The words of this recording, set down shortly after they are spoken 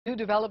New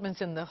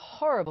developments in the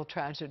horrible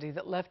tragedy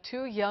that left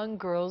two young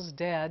girls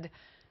dead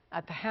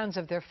at the hands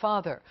of their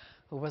father,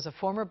 who was a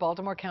former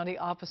Baltimore County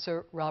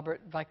officer,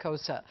 Robert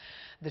Vicosa.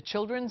 The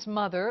children's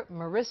mother,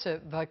 Marissa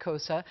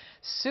Vicosa,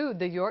 sued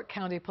the York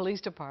County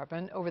Police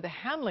Department over the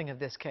handling of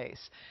this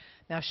case.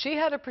 Now, she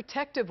had a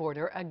protective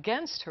order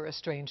against her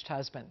estranged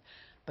husband,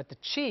 but the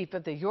chief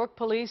of the York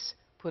Police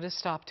put a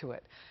stop to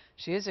it.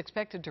 She is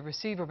expected to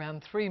receive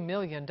around $3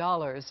 million.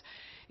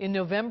 In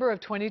November of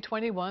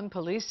 2021,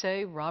 police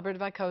say Robert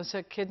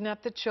Vicosa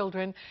kidnapped the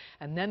children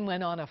and then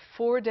went on a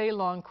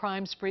 4-day-long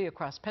crime spree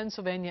across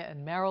Pennsylvania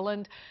and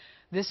Maryland.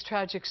 This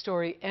tragic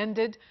story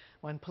ended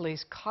when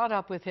police caught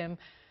up with him,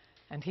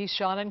 and he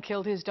shot and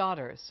killed his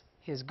daughters,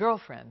 his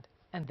girlfriend,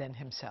 and then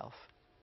himself.